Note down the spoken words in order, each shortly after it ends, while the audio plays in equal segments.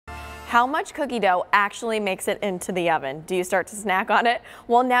How much cookie dough actually makes it into the oven? Do you start to snack on it?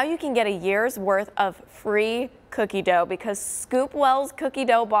 Well, now you can get a year's worth of free cookie dough because Scoopwell's Cookie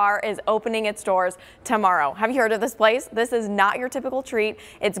Dough Bar is opening its doors tomorrow. Have you heard of this place? This is not your typical treat.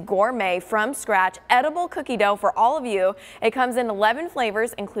 It's gourmet, from scratch, edible cookie dough for all of you. It comes in 11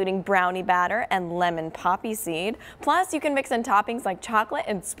 flavors, including brownie batter and lemon poppy seed. Plus, you can mix in toppings like chocolate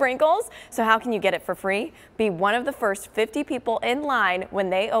and sprinkles. So how can you get it for free? Be one of the first 50 people in line when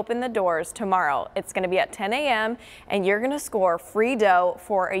they open the doors tomorrow. It's going to be at 10 a.m. and you're going to score free dough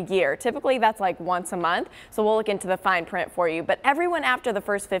for a year. Typically, that's like once a month. So we'll look into the fine print for you, but everyone after the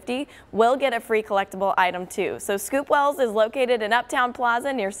first 50 will get a free collectible item too. So Scoopwell's is located in Uptown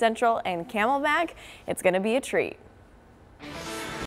Plaza near Central and Camelback. It's going to be a treat.